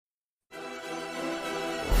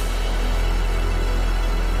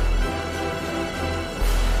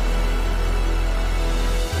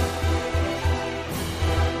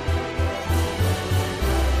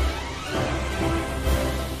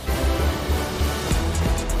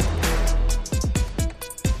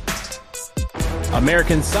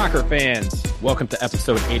American soccer fans, welcome to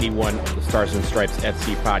episode 81 of the Stars and Stripes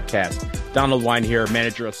FC podcast. Donald Wine here,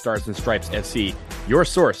 manager of Stars and Stripes FC, your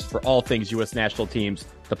source for all things U.S. national teams,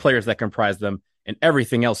 the players that comprise them, and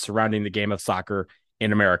everything else surrounding the game of soccer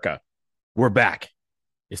in America. We're back.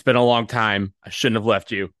 It's been a long time. I shouldn't have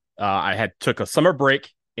left you. I took a summer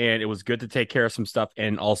break, and it was good to take care of some stuff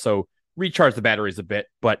and also recharge the batteries a bit,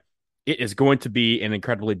 but it is going to be an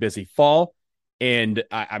incredibly busy fall, and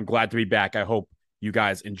I'm glad to be back. I hope you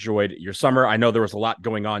guys enjoyed your summer. I know there was a lot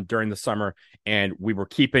going on during the summer, and we were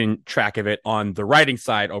keeping track of it on the writing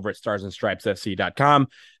side over at starsandstripesfc.com.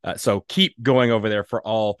 So keep going over there for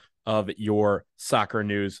all of your soccer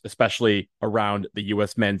news, especially around the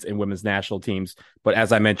U.S. men's and women's national teams. But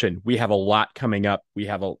as I mentioned, we have a lot coming up. We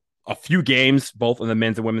have a few games, both on the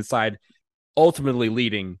men's and women's side, ultimately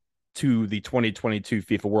leading to the 2022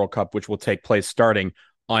 FIFA World Cup, which will take place starting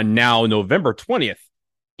on now November 20th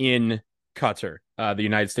in Qatar. The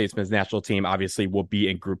United States men's national team obviously will be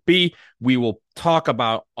in Group B. We will talk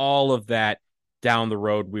about all of that down the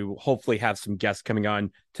road. We will hopefully have some guests coming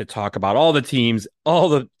on to talk about all the teams, all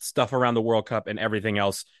the stuff around the World Cup, and everything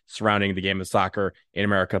else surrounding the game of soccer in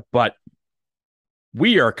America. But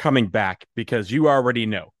we are coming back because you already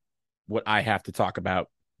know what I have to talk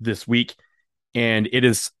about this week. And it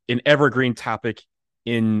is an evergreen topic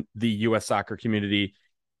in the U.S. soccer community.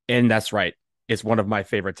 And that's right. It's one of my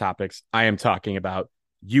favorite topics. I am talking about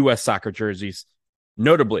U.S. soccer jerseys,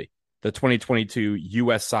 notably the 2022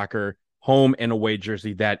 U.S. soccer home and away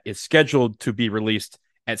jersey that is scheduled to be released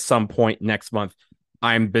at some point next month.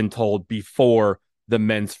 I've been told before the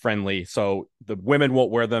men's friendly. So the women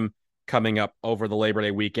won't wear them coming up over the Labor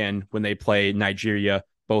Day weekend when they play Nigeria,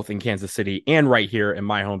 both in Kansas City and right here in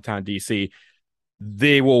my hometown, D.C.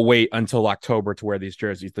 They will wait until October to wear these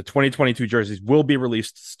jerseys. The 2022 jerseys will be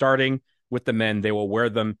released starting with the men. They will wear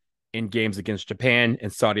them in games against Japan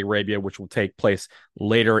and Saudi Arabia, which will take place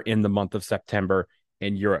later in the month of September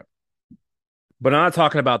in Europe. But I'm not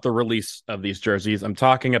talking about the release of these jerseys. I'm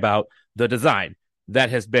talking about the design. That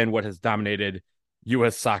has been what has dominated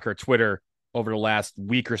U.S. soccer Twitter over the last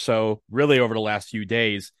week or so, really over the last few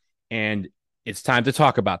days. And it's time to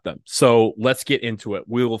talk about them. So let's get into it.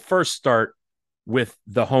 We will first start with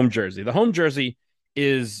the home jersey. The home jersey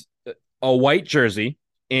is a white jersey.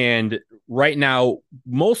 And right now,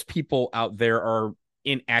 most people out there are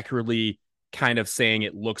inaccurately kind of saying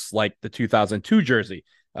it looks like the 2002 jersey,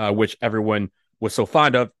 which everyone was so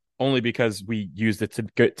fond of, only because we used it to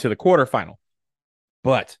get to the quarterfinal.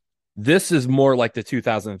 But this is more like the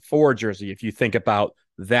 2004 jersey, if you think about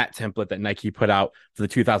that template that Nike put out for the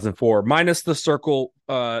 2004, minus the Circle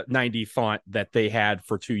 90 font that they had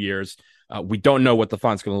for 2 years. We don't know what the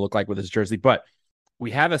font's going to look like with this jersey, but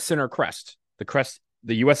we have a center crest.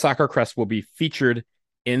 The U.S. soccer crest will be featured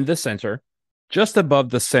in the center. Just above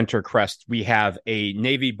the center crest, we have a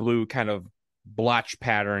navy blue kind of blotch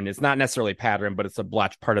pattern. It's not necessarily a pattern, but it's a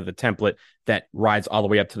blotch part of the template that rides all the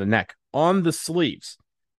way up to the neck. On the sleeves,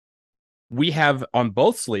 on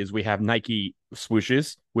both sleeves, we have Nike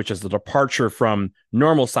swooshes, which is the departure from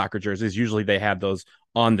normal soccer jerseys. Usually they have those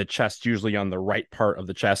on the chest, usually on the right part of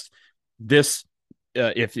the chest. This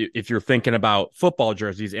if you're thinking about football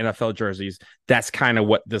jerseys, NFL jerseys, that's kind of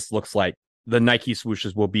what this looks like. The Nike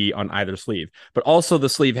swooshes will be on either sleeve, but also the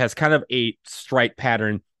sleeve has kind of a stripe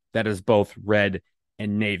pattern that is both red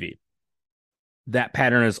and navy. That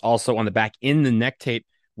pattern is also on the back. In the neck tape,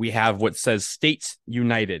 we have what says States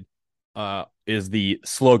United, is the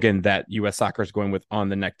slogan that U.S. Soccer is going with on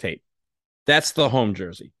the neck tape. That's the home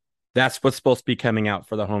jersey. That's what's supposed to be coming out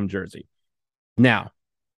for the home jersey. Now,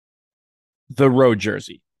 the road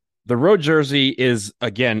jersey. The road jersey is,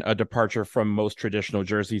 again, a departure from most traditional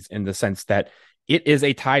jerseys in the sense that it is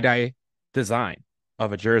a tie-dye design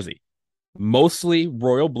of a jersey. Mostly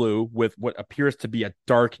royal blue with what appears to be a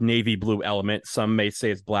dark navy blue element. Some may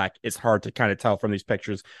say it's black. It's hard to kind of tell from these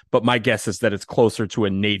pictures, but my guess is that it's closer to a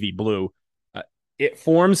navy blue. It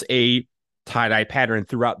forms a tie-dye pattern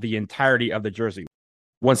throughout the entirety of the jersey.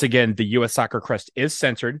 Once again, the U.S. soccer crest is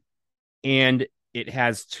centered, and it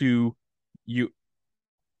has two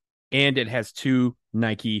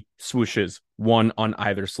Nike swooshes, one on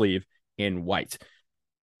either sleeve in white.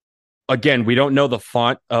 Again, we don't know the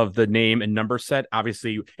font of the name and number set,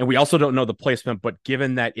 obviously, and we also don't know the placement, but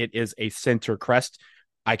given that it is a center crest,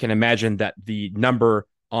 I can imagine that the number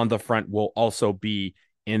on the front will also be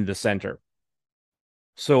in the center.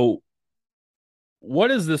 So what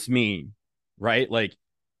does this mean, right? Like,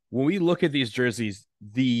 when we look at these jerseys,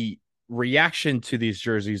 the reaction to these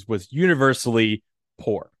jerseys was universally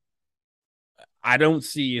poor. I don't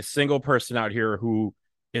see a single person out here who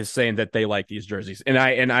is saying that they like these jerseys. And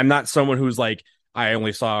I'm not someone who's like, I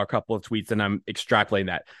only saw a couple of tweets and I'm extrapolating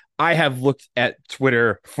that. I have looked at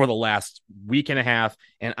Twitter for the last week and a half,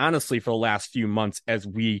 and honestly, for the last few months, as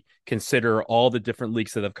we consider all the different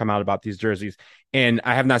leaks that have come out about these jerseys. And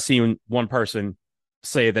I have not seen one person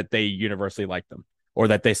say that they universally like them or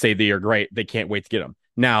that they say they are great. They can't wait to get them.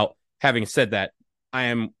 Now, having said that, I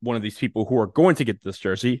am one of these people who are going to get this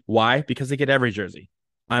jersey. Why? Because they get every jersey.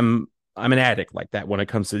 I'm an addict like that when it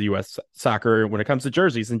comes to U.S. soccer, when it comes to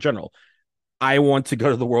jerseys in general. I want to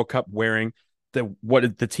go to the World Cup wearing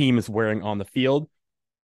what the team is wearing on the field,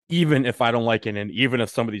 even if I don't like it, and even if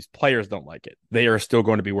some of these players don't like it, they are still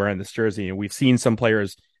going to be wearing this jersey. And we've seen some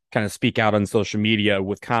players kind of speak out on social media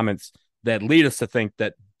with comments that lead us to think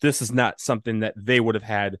that this is not something that they would have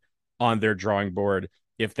had on their drawing board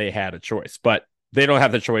if they had a choice. But they don't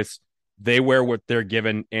have the choice. They wear what they're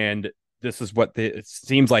given, and this is what it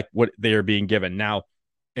seems like what they are being given. Now,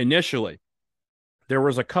 initially, there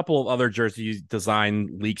was a couple of other jersey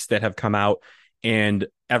design leaks that have come out, and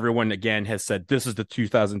everyone again has said this is the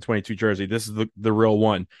 2022 jersey, this is the real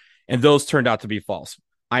one, and those turned out to be false.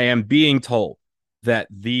 I am being told that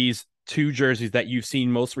these two jerseys that you've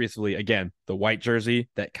seen most recently, again, the white jersey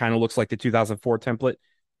that kind of looks like the 2004 template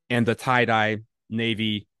and the tie-dye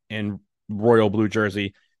navy and royal blue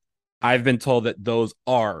jersey, I've been told that those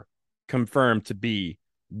are confirmed to be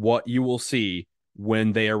what you will see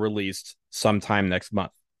when they are released sometime next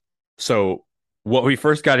month. So what we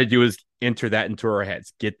first got to do is enter that into our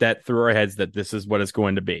heads, get that through our heads that this is what it's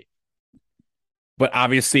going to be. But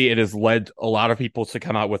obviously it has led a lot of people to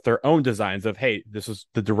come out with their own designs of, hey, this is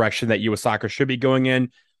the direction that U.S. soccer should be going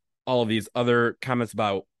in. All of these other comments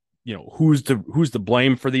about, who's to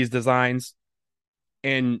blame for these designs.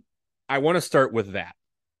 And I want to start with that.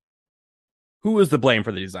 Who is the blame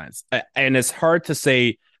for the designs? And it's hard to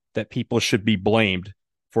say that people should be blamed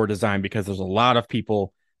for design because there's a lot of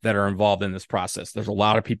people that are involved in this process. There's a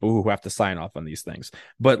lot of people who have to sign off on these things.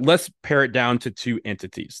 But let's pare it down to two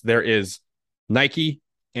entities. There is Nike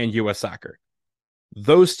and U.S. Soccer.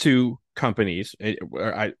 Those two companies, in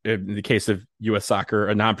the case of U.S. Soccer,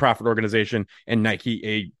 a nonprofit organization, and Nike,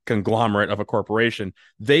 a conglomerate of a corporation,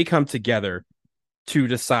 they come together to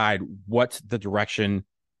decide what the direction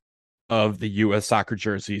of the U.S. soccer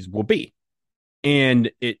jerseys will be. And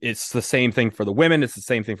it's the same thing for the women. It's the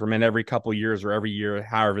same thing for men every couple of years or every year,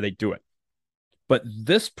 however they do it. But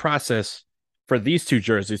this process for these two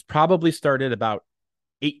jerseys probably started about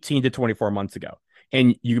 18 to 24 months ago.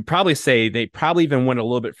 And you could probably say they probably even went a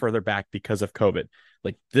little bit further back because of COVID.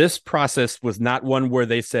 Like, this process was not one where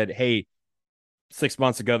they said, hey, 6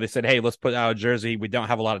 months ago, they said, hey, let's put out a jersey. We don't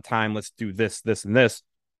have a lot of time. Let's do this, this, and this.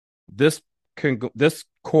 This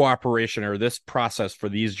cooperation or this process for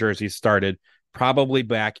these jerseys started probably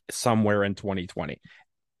back somewhere in 2020,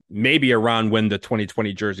 maybe around when the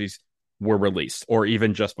 2020 jerseys were released, or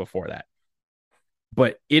even just before that.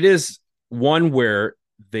 But it is one where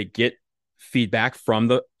they get feedback from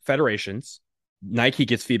the federations. Nike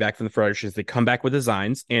gets feedback from the federations. They come back with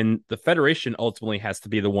designs, and the federation ultimately has to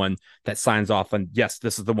be the one that signs off on, yes,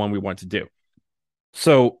 this is the one we want to do.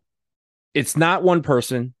 So it's not one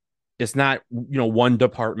person. It's not, one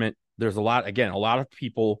department. There's a lot of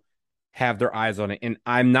people have their eyes on it. And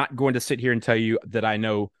I'm not going to sit here and tell you that I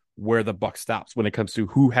know where the buck stops when it comes to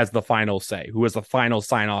who has the final say, who has the final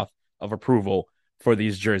sign off of approval for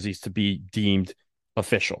these jerseys to be deemed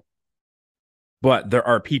official. But there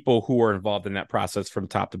are people who are involved in that process from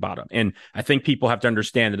top to bottom. And I think people have to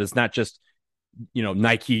understand that it's not just,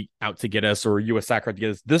 Nike out to get us or US Soccer to get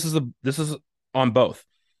us. This is on both.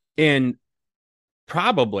 And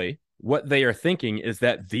probably what they are thinking is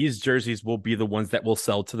that these jerseys will be the ones that will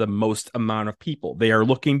sell to the most amount of people. They are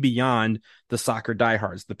looking beyond the soccer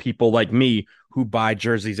diehards, the people like me who buy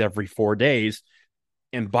jerseys every 4 days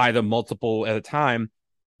and buy them multiple at a time.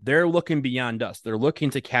 They're looking beyond us. They're looking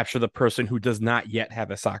to capture the person who does not yet have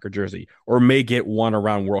a soccer jersey or may get one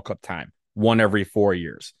around World Cup time, one every 4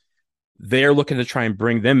 years. They're looking to try and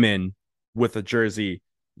bring them in with a jersey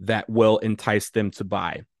that will entice them to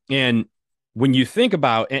buy. And when you think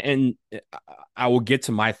about, and I will get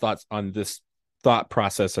to my thoughts on this thought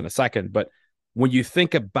process in a second, but when you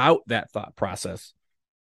think about that thought process,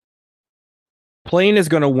 plain is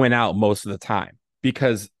going to win out most of the time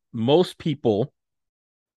because most people,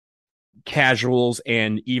 casuals,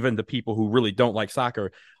 and even the people who really don't like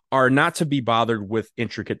soccer, are not to be bothered with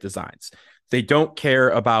intricate designs. They don't care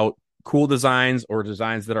about cool designs or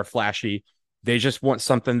designs that are flashy. They just want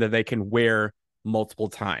something that they can wear multiple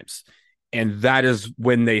times. And that is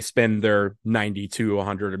when they spend their $90 to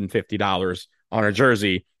 $150 on a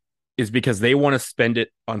jersey, is because they want to spend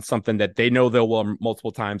it on something that they know they'll wear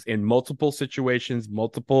multiple times in multiple situations,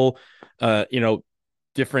 multiple,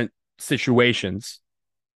 different situations,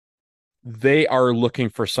 they are looking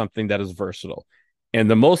for something that is versatile. And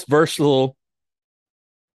the most versatile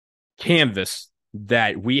canvas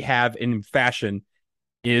that we have in fashion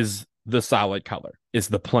is the solid color, is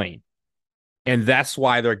the plain. And that's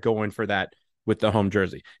why they're going for that with the home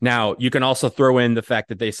jersey. Now, you can also throw in the fact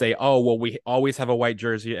that they say, oh, well, we always have a white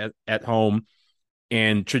jersey at home.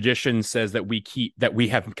 And tradition says that we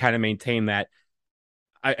have kind of maintained that.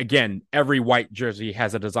 Again, every white jersey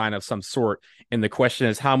has a design of some sort. And the question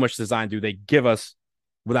is, how much design do they give us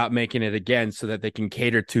without making it again so that they can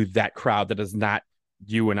cater to that crowd that is not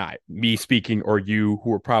you and I, me speaking, or you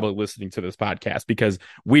who are probably listening to this podcast, because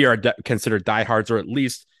we are considered diehards, or at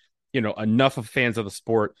least, enough of fans of the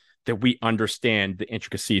sport that we understand the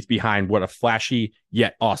intricacies behind what a flashy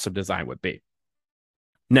yet awesome design would be.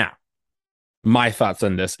 Now, my thoughts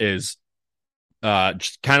on this is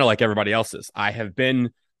just kind of like everybody else's. I have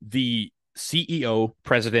been the CEO,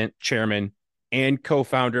 president, chairman, and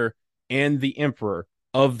co-founder and the emperor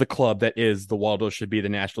of the club that is the Waldo should be the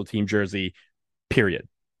national team jersey, period.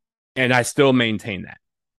 And I still maintain that.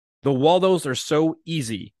 The Waldos are so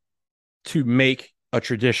easy to make a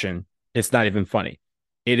tradition. It's not even funny.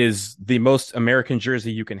 It is the most American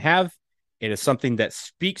jersey you can have. It is something that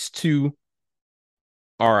speaks to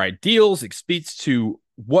our ideals. It speaks to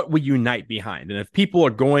what we unite behind. And if people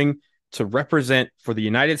are going to represent for the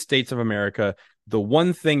United States of America, the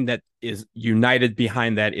one thing that is united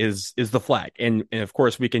behind that is the flag. And of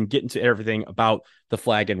course, we can get into everything about the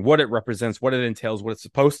flag and what it represents, what it entails, what it's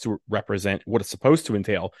supposed to represent, what it's supposed to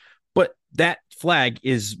entail. But that flag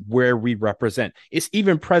is where we represent. It's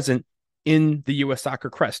even present in the U.S. soccer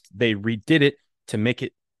crest. They redid it to make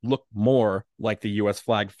it look more like the U.S.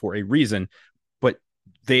 flag for a reason, but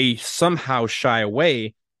they somehow shy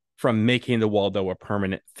away from making the Waldo a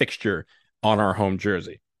permanent fixture on our home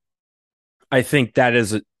jersey. I think that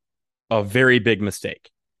is a very big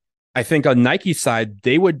mistake. I think on Nike's side,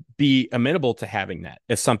 they would be amenable to having that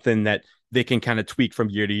as something that they can kind of tweak from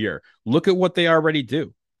year to year. Look at what they already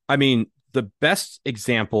do. I mean, the best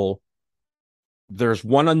example, there's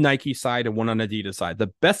one on Nike side and one on Adidas side.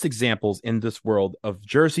 The best examples in this world of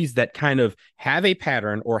jerseys that kind of have a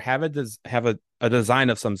pattern or have a design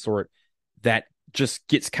of some sort that just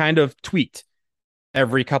gets kind of tweaked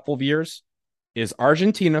every couple of years is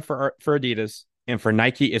Argentina for Adidas, and for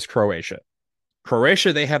Nike is Croatia.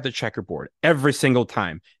 Croatia, they have the checkerboard every single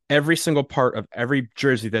time. Every single part of every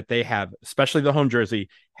jersey that they have, especially the home jersey,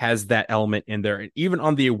 has that element in there. And even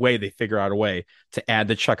on the away, they figure out a way to add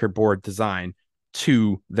the checkerboard design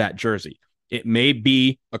to that jersey. It may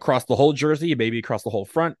be across the whole jersey, it may be across the whole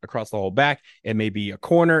front, across the whole back, it may be a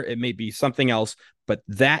corner, it may be something else, but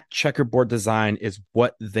that checkerboard design is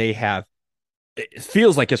what they have. It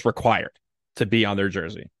feels like it's required to be on their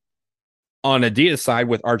jersey. On Adidas side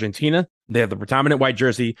with Argentina, they have the predominant white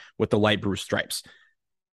jersey with the light blue stripes.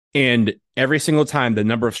 And every single time the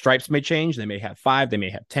number of stripes may change. They may have 5, they may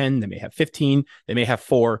have 10, they may have 15, they may have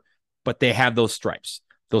 4, but they have those stripes.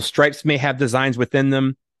 Those stripes may have designs within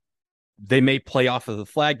them. They may play off of the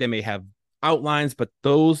flag. They may have outlines, but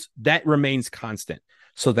that remains constant.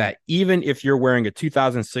 So that even if you're wearing a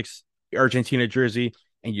 2006 Argentina jersey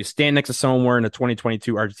and you stand next to someone wearing a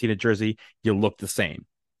 2022 Argentina jersey, you look the same.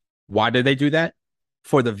 Why did they do that?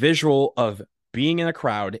 For the visual of being in a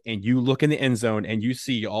crowd and you look in the end zone and you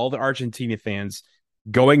see all the Argentina fans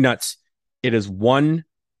going nuts. It is one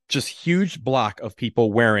just huge block of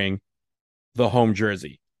people wearing the home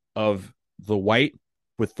jersey of the white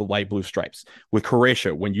with the light blue stripes. With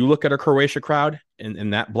Croatia, when you look at a Croatia crowd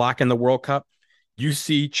in that block in the World Cup, you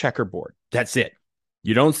see checkerboard. That's it.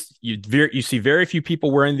 You see very few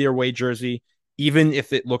people wearing the away jersey. Even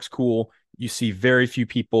if it looks cool, you see very few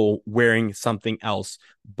people wearing something else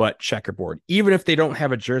but checkerboard. Even if they don't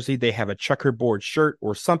have a jersey, they have a checkerboard shirt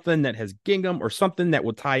or something that has gingham or something that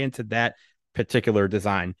will tie into that particular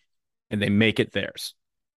design, and they make it theirs.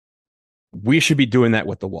 We should be doing that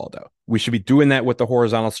with the Waldo. We should be doing that with the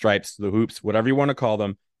horizontal stripes, the hoops, whatever you want to call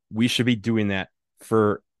them. We should be doing that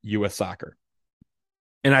for U.S. soccer.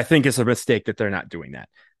 And I think it's a mistake that they're not doing that.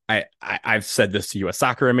 I've said this to U.S.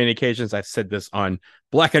 Soccer on many occasions. I've said this on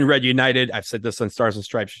Black and Red United. I've said this on Stars and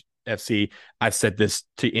Stripes FC. I've said this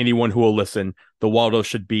to anyone who will listen. The Waldo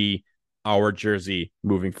should be our jersey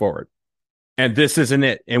moving forward. And this isn't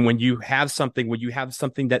it. And when you have something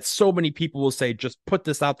that so many people will say, just put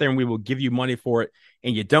this out there and we will give you money for it,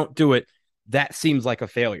 and you don't do it, that seems like a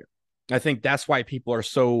failure. I think that's why people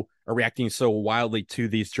are reacting so wildly to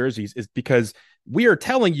these jerseys, is because we are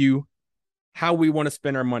telling you how we want to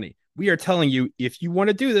spend our money. We are telling you, if you want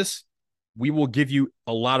to do this, We will give you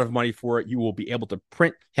a lot of money for it. You will be able to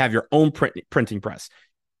have your own printing press.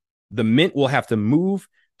 The Mint will have to move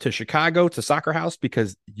to Chicago to Soccer House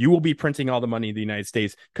because you will be printing all the money in the United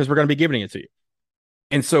States because we're going to be giving it to you.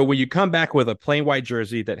 And so when you come back with a plain white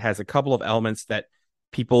jersey that has a couple of elements that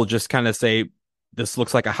people just kind of say, this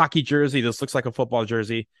looks like a hockey jersey, this looks like a football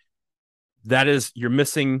jersey, that is, you're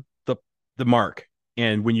missing the mark.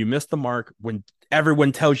 And when you miss the mark, when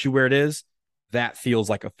everyone tells you where it is, that feels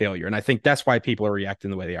like a failure. And I think that's why people are reacting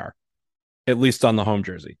the way they are, at least on the home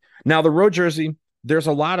jersey. Now, the road jersey, there's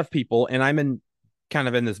a lot of people, and I'm in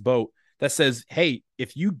this boat that says, hey,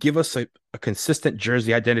 if you give us a consistent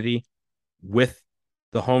jersey identity with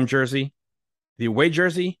the home jersey, the away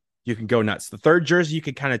jersey, you can go nuts. The third jersey, you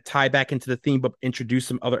can kind of tie back into the theme, but introduce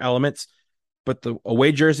some other elements. But the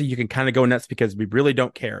away jersey, you can kind of go nuts because we really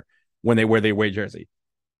don't care when they wear the away jersey.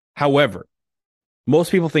 However,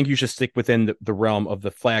 most people think you should stick within the realm of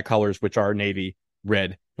the flag colors, which are navy,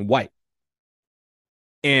 red, and white.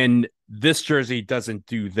 And this jersey doesn't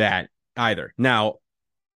do that either. Now,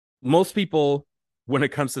 most people, when it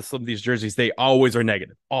comes to some of these jerseys, they always are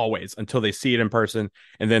negative, always, until they see it in person,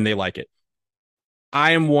 and then they like it.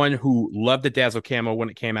 I am one who loved the Dazzle Camo when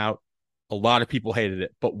it came out. A lot of people hated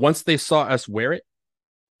it. But once they saw us wear it,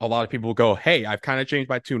 a lot of people will go, hey, I've kind of changed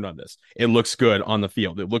my tune on this. It looks good on the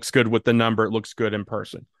field. It looks good with the number. It looks good in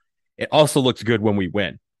person. It also looks good when we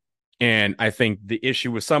win. And I think the issue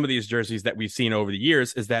with some of these jerseys that we've seen over the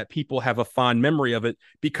years is that people have a fond memory of it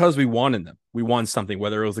because we won in them. We won something,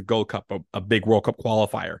 whether it was a Gold Cup, a big World Cup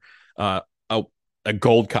qualifier, a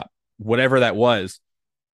Gold Cup, whatever that was.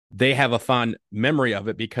 They have a fond memory of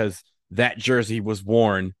it because that jersey was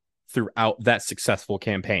worn throughout that successful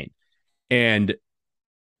campaign. And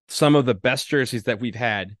some of the best jerseys that we've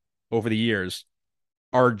had over the years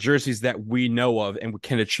are jerseys that we know of and we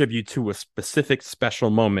can attribute to a specific special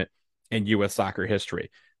moment in U.S. soccer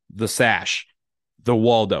history. The sash, the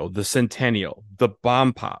Waldo, the Centennial, the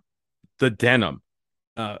Bomb Pop, the Denim,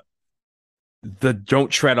 the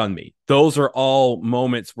Don't Tread on Me. Those are all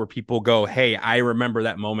moments where people go, hey, I remember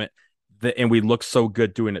that moment, and we look so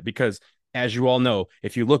good doing it. Because as you all know,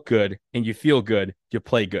 if you look good and you feel good, you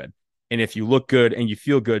play good. And if you look good and you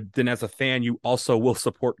feel good, then as a fan, you also will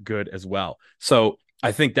support good as well. So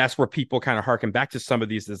I think that's where people kind of harken back to some of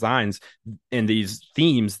these designs and these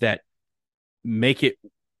themes that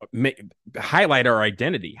highlight our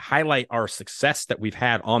identity, highlight our success that we've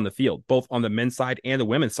had on the field, both on the men's side and the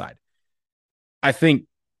women's side. I think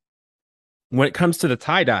when it comes to the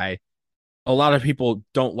tie-dye, a lot of people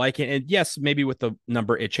don't like it. And yes, maybe with the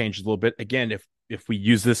number, it changes a little bit. Again, if we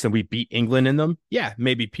use this and we beat England in them, yeah,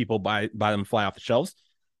 maybe people buy them, fly off the shelves.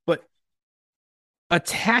 But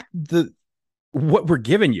attack what we're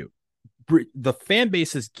giving you. The fan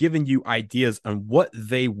base is giving you ideas on what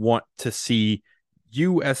they want to see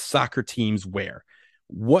U.S. soccer teams wear,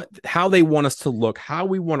 how they want us to look, how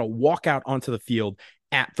we want to walk out onto the field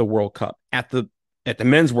at the World Cup, at the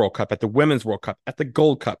Men's World Cup, at the Women's World Cup, at the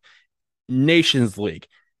Gold Cup, Nations League.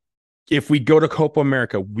 If we go to Copa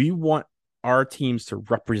America, we want our teams to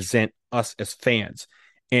represent us as fans.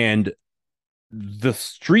 And the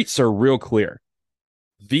streets are real clear.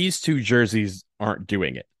 These two jerseys aren't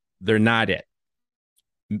doing it. They're not it.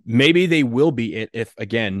 Maybe they will be it if,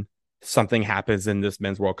 again, something happens in this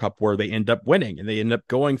Men's World Cup where they end up winning and they end up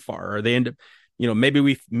going far, or they end up, maybe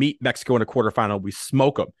we meet Mexico in a quarterfinal, we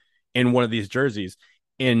smoke them in one of these jerseys,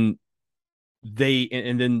 and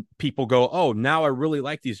then people go, oh, now I really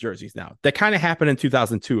like these jerseys now. That kind of happened in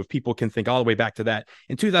 2002. If people can think all the way back to that,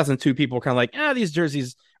 in 2002, people were kind of like, these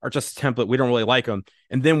jerseys are just a template. We don't really like them.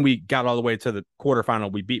 And then we got all the way to the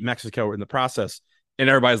quarterfinal. We beat Mexico in the process. And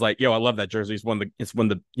everybody's like, yo, I love that jersey. It's one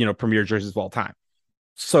of the premier jerseys of all time.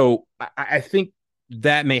 So I think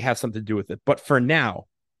that may have something to do with it. But for now,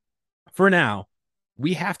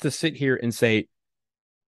 we have to sit here and say,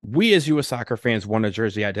 we as U.S. soccer fans want a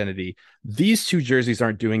jersey identity. These two jerseys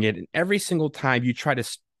aren't doing it. And every single time you try to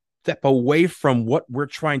step away from what we're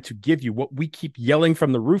trying to give you, what we keep yelling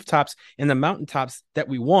from the rooftops and the mountaintops that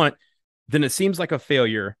we want, then it seems like a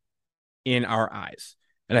failure in our eyes.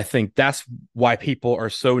 And I think that's why people are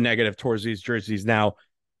so negative towards these jerseys now.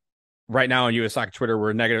 Right now on U.S. Soccer Twitter,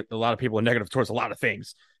 we're negative. A lot of people are negative towards a lot of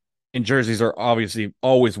things. And jerseys are obviously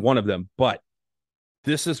always one of them. But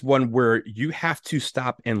this is one where you have to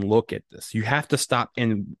stop and look at this. You have to stop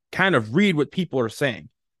and kind of read what people are saying.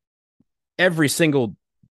 Every single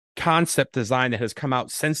concept design that has come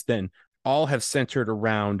out since then, all have centered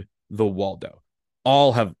around the Waldo.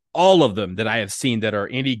 All of them that I have seen that are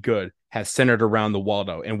any good has centered around the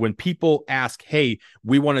Waldo. And when people ask, hey,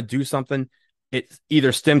 we want to do something, it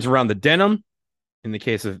either stems around the denim, in the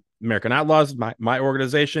case of American Outlaws, my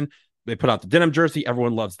organization. They put out the denim jersey.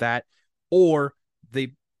 Everyone loves that. Or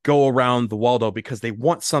they go around the Waldo because they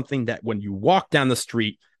want something that when you walk down the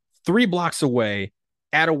street 3 blocks away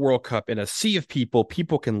at a World Cup in a sea of people,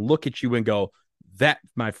 people can look at you and go, that,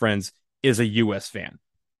 my friends, is a U.S. fan.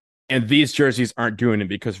 And these jerseys aren't doing it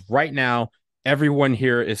because right now, everyone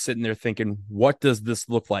here is sitting there thinking, what does this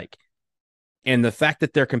look like? And the fact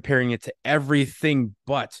that they're comparing it to everything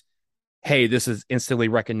but, hey, this is instantly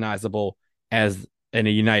recognizable as in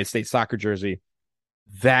a United States soccer jersey,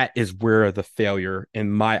 that is where the failure,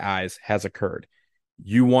 in my eyes, has occurred.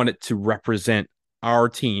 You want it to represent our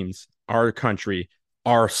teams, our country,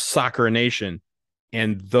 our soccer nation,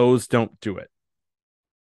 and those don't do it.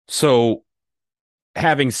 So,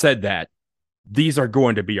 having said that, these are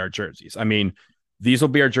going to be our jerseys. I mean, these will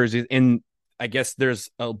be our jerseys. And I guess there's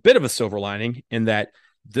a bit of a silver lining in that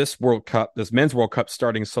this World Cup, this men's World Cup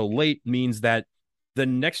starting so late means that the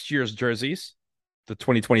next year's jerseys, the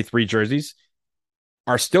 2023 jerseys,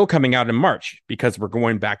 are still coming out in March because we're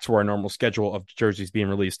going back to our normal schedule of jerseys being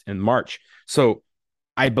released in March. So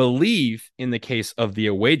I believe in the case of the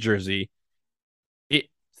away jersey, it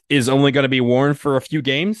is only going to be worn for a few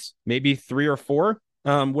games, maybe 3 or 4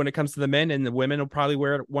 when it comes to the men, and the women will probably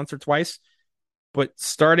wear it once or twice. But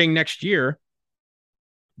starting next year,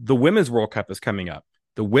 the Women's World Cup is coming up.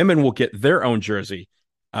 The women will get their own jersey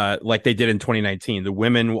like they did in 2019. The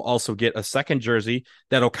women will also get a second jersey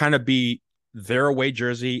that'll kind of be their away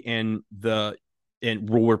jersey and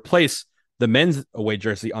will replace the men's away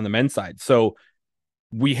jersey on the men's side. So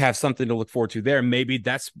we have something to look forward to there. Maybe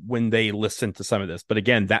that's when they listen to some of this. But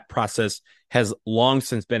again, that process has long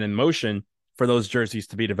since been in motion for those jerseys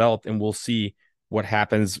to be developed, and we'll see what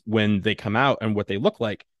happens when they come out and what they look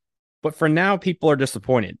like. But for now, people are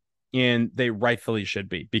disappointed, and they rightfully should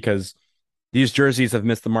be, because these jerseys have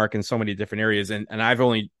missed the mark in so many different areas. And I've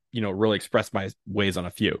only, really expressed my ways on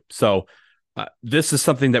a few. So this is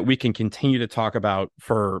something that we can continue to talk about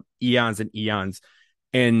for eons and eons.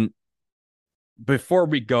 And before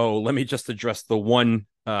we go, let me just address the one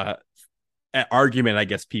argument I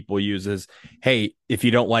guess people use is, hey, if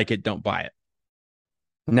you don't like it, don't buy it.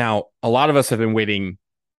 Now, a lot of us have been waiting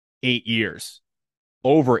 8 years,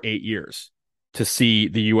 over 8 years, to see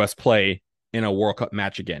the U.S. play in a World Cup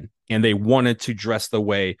match again. And they wanted to dress the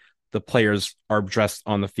way the players are dressed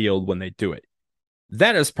on the field when they do it.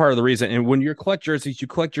 That is part of the reason. And when you collect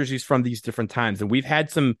jerseys from these different times. And we've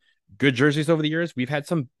had some good jerseys over the years. We've had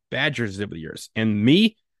some bad jerseys over the years. And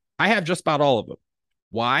I have just about all of them.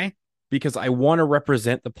 Why? Because I want to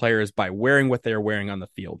represent the players by wearing what they're wearing on the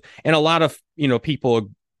field. And a lot of, people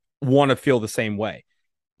want to feel the same way.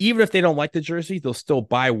 Even if they don't like the jersey, they'll still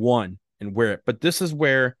buy one and wear it. But this is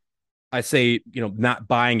where I say, not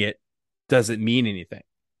buying it doesn't mean anything.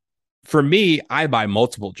 For me, I buy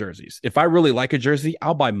multiple jerseys. If I really like a jersey,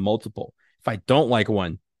 I'll buy multiple. If I don't like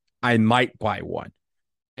one, I might buy one.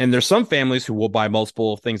 And there's some families who will buy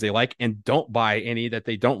multiple things they like and don't buy any that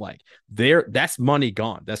they don't like. That's money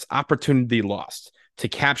gone. That's opportunity lost to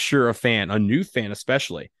capture a fan, a new fan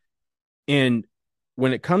especially. And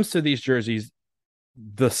when it comes to these jerseys,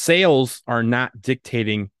 the sales are not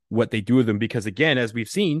dictating what they do with them, because again, as we've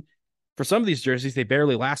seen, for some of these jerseys, they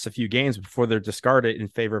barely last a few games before they're discarded in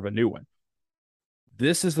favor of a new one.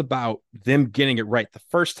 This is about them getting it right the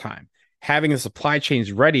first time, having the supply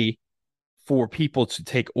chains ready for people to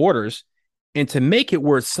take orders, and to make it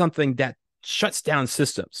where it's something that shuts down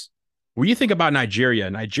systems. When you think about Nigeria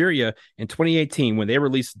in 2018, when they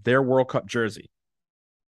released their World Cup jersey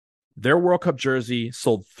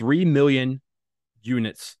sold 3 million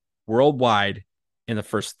units worldwide in the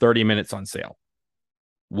first 30 minutes on sale.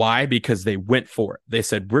 Why? Because they went for it. They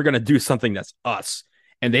said, we're going to do something that's us.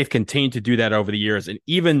 And they've continued to do that over the years. And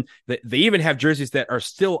they even have jerseys that are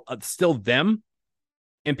still them.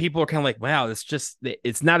 And people are kind of like, wow,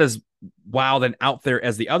 it's not as wild and out there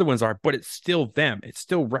as the other ones are, but it's still them. It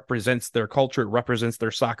still represents their culture. It represents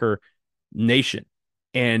their soccer nation.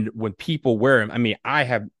 And when people wear them, I mean, I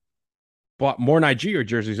have bought more Nigeria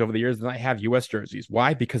jerseys over the years than I have U.S. jerseys.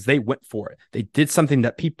 Why? Because they went for it. They did something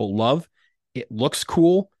that people love. It looks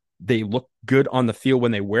cool. They look good on the field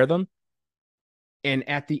when they wear them. And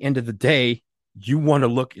at the end of the day, you want to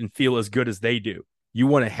look and feel as good as they do. You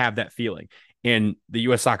want to have that feeling. And the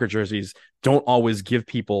U.S. soccer jerseys don't always give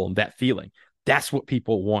people that feeling. That's what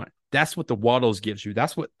people want. That's what the Waldos gives you.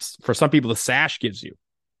 That's what, for some people, the sash gives you.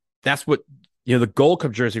 That's what, the Gold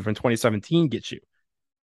Cup jersey from 2017 gets you.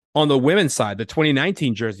 On the women's side, the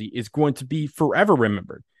 2019 jersey is going to be forever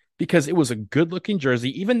remembered because it was a good-looking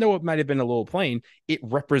jersey. Even though it might have been a little plain, it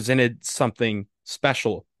represented something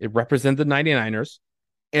special. It represented the 99ers.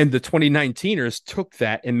 And the 2019ers took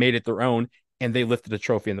that and made it their own, and they lifted a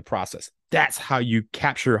trophy in the process. That's how you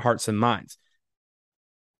capture hearts and minds.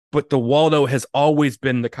 But the Waldo has always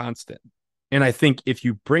been the constant. And I think if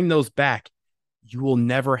you bring those back, you will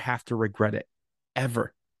never have to regret it,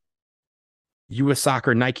 ever. U.S.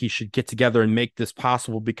 Soccer, Nike should get together and make this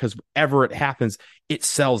possible, because wherever it happens, it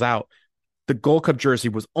sells out. The Gold Cup jersey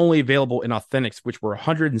was only available in Authentics, which were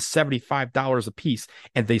 $175 a piece,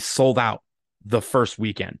 and they sold out the first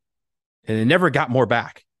weekend. And they never got more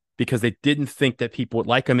back because they didn't think that people would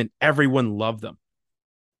like them, and everyone loved them.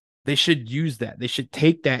 They should use that. They should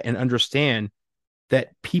take that and understand that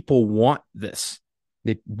people want this.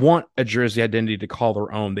 They want a jersey identity to call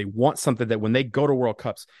their own. They want something that when they go to World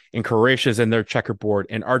Cups and Croatia's in their checkerboard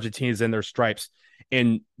and Argentina's in their stripes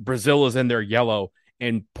and Brazil is in their yellow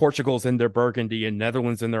and Portugal's in their burgundy and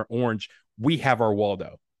Netherlands in their orange, we have our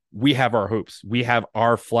Waldo. We have our hoops. We have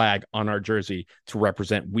our flag on our jersey to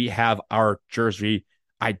represent. We have our jersey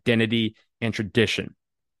identity and tradition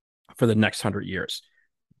for the next 100 years.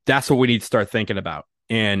 That's what we need to start thinking about.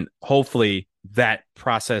 And hopefully that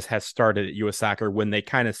process has started at U.S. Soccer when they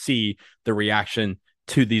kind of see the reaction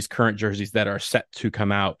to these current jerseys that are set to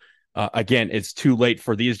come out. Again, it's too late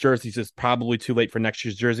for these jerseys. It's probably too late for next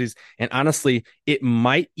year's jerseys. And honestly, it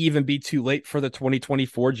might even be too late for the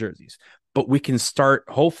 2024 jerseys. But we can start,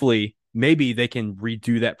 hopefully, maybe they can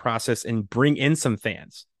redo that process and bring in some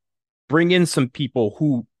fans. Bring in some people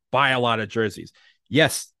who buy a lot of jerseys.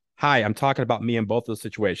 Yes, hi, I'm talking about me in both those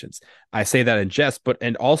situations. I say that in jest, but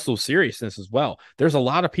and also seriousness as well. There's a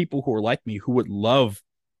lot of people who are like me who would love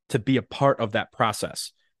to be a part of that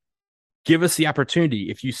process. Give us the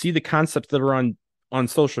opportunity. If you see the concepts that are on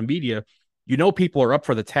social media, you know people are up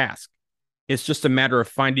for the task. It's just a matter of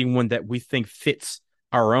finding one that we think fits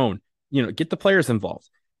our own. You know, get the players involved.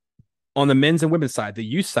 On the men's and women's side, the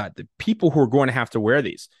youth side, the people who are going to have to wear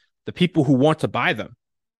these, the people who want to buy them.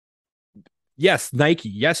 Yes, Nike,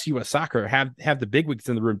 yes, U.S. Soccer have the bigwigs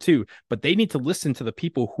in the room too, but they need to listen to the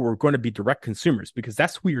people who are going to be direct consumers, because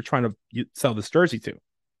that's who you're trying to sell this jersey to.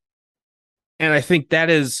 And I think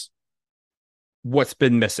that is what's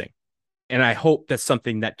been missing. And I hope that's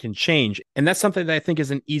something that can change. And that's something that I think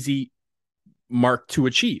is an easy mark to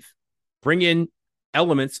achieve. Bring in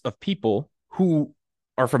elements of people who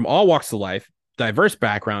are from all walks of life, diverse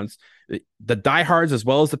backgrounds, the diehards, as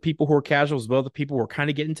well as the people who are casual, as well as the people who are kind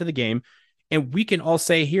of getting into the game. And we can all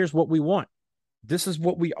say, here's what we want. This is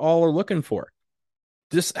what we all are looking for.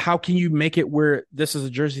 How can you make it where this is a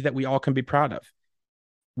jersey that we all can be proud of?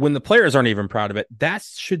 When the players aren't even proud of it, that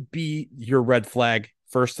should be your red flag,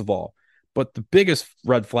 first of all. But the biggest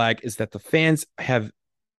red flag is that the fans have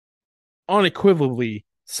unequivocally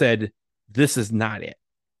said, this is not it.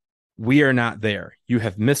 We are not there. You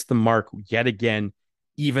have missed the mark yet again,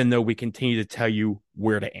 even though we continue to tell you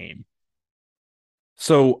where to aim.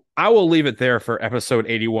 So I will leave it there for episode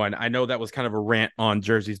 81. I know that was kind of a rant on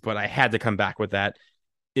jerseys, but I had to come back with that.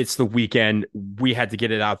 It's the weekend. We had to get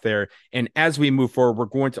it out there. And as we move forward, we're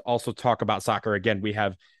going to also talk about soccer again. We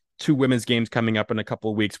have 2 women's games coming up in a couple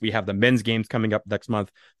of weeks. We have the men's games coming up next month.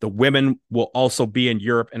 The women will also be in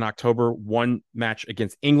Europe in October. One match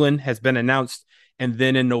against England has been announced. And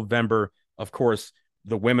then in November, of course,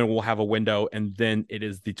 the women will have a window, and then it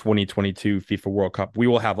is the 2022 FIFA World Cup. We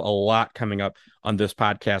will have a lot coming up on this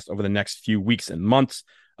podcast over the next few weeks and months.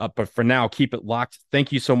 But for now, keep it locked.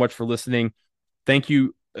 Thank you so much for listening. Thank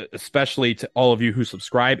you especially to all of you who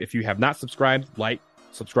subscribe. If you have not subscribed, like,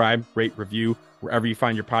 subscribe, rate, review, wherever you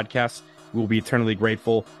find your podcasts. We will be eternally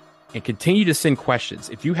grateful. And continue to send questions.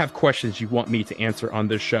 If you have questions you want me to answer on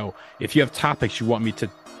this show, if you have topics you want me to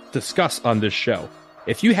discuss on this show,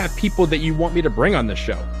 if you have people that you want me to bring on this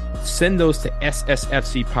show, send those to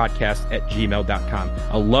ssfcpodcast@gmail.com.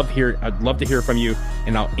 I'd love to hear from you,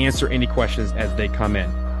 and I'll answer any questions as they come in.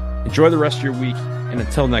 Enjoy the rest of your week, and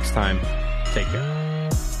until next time, take care.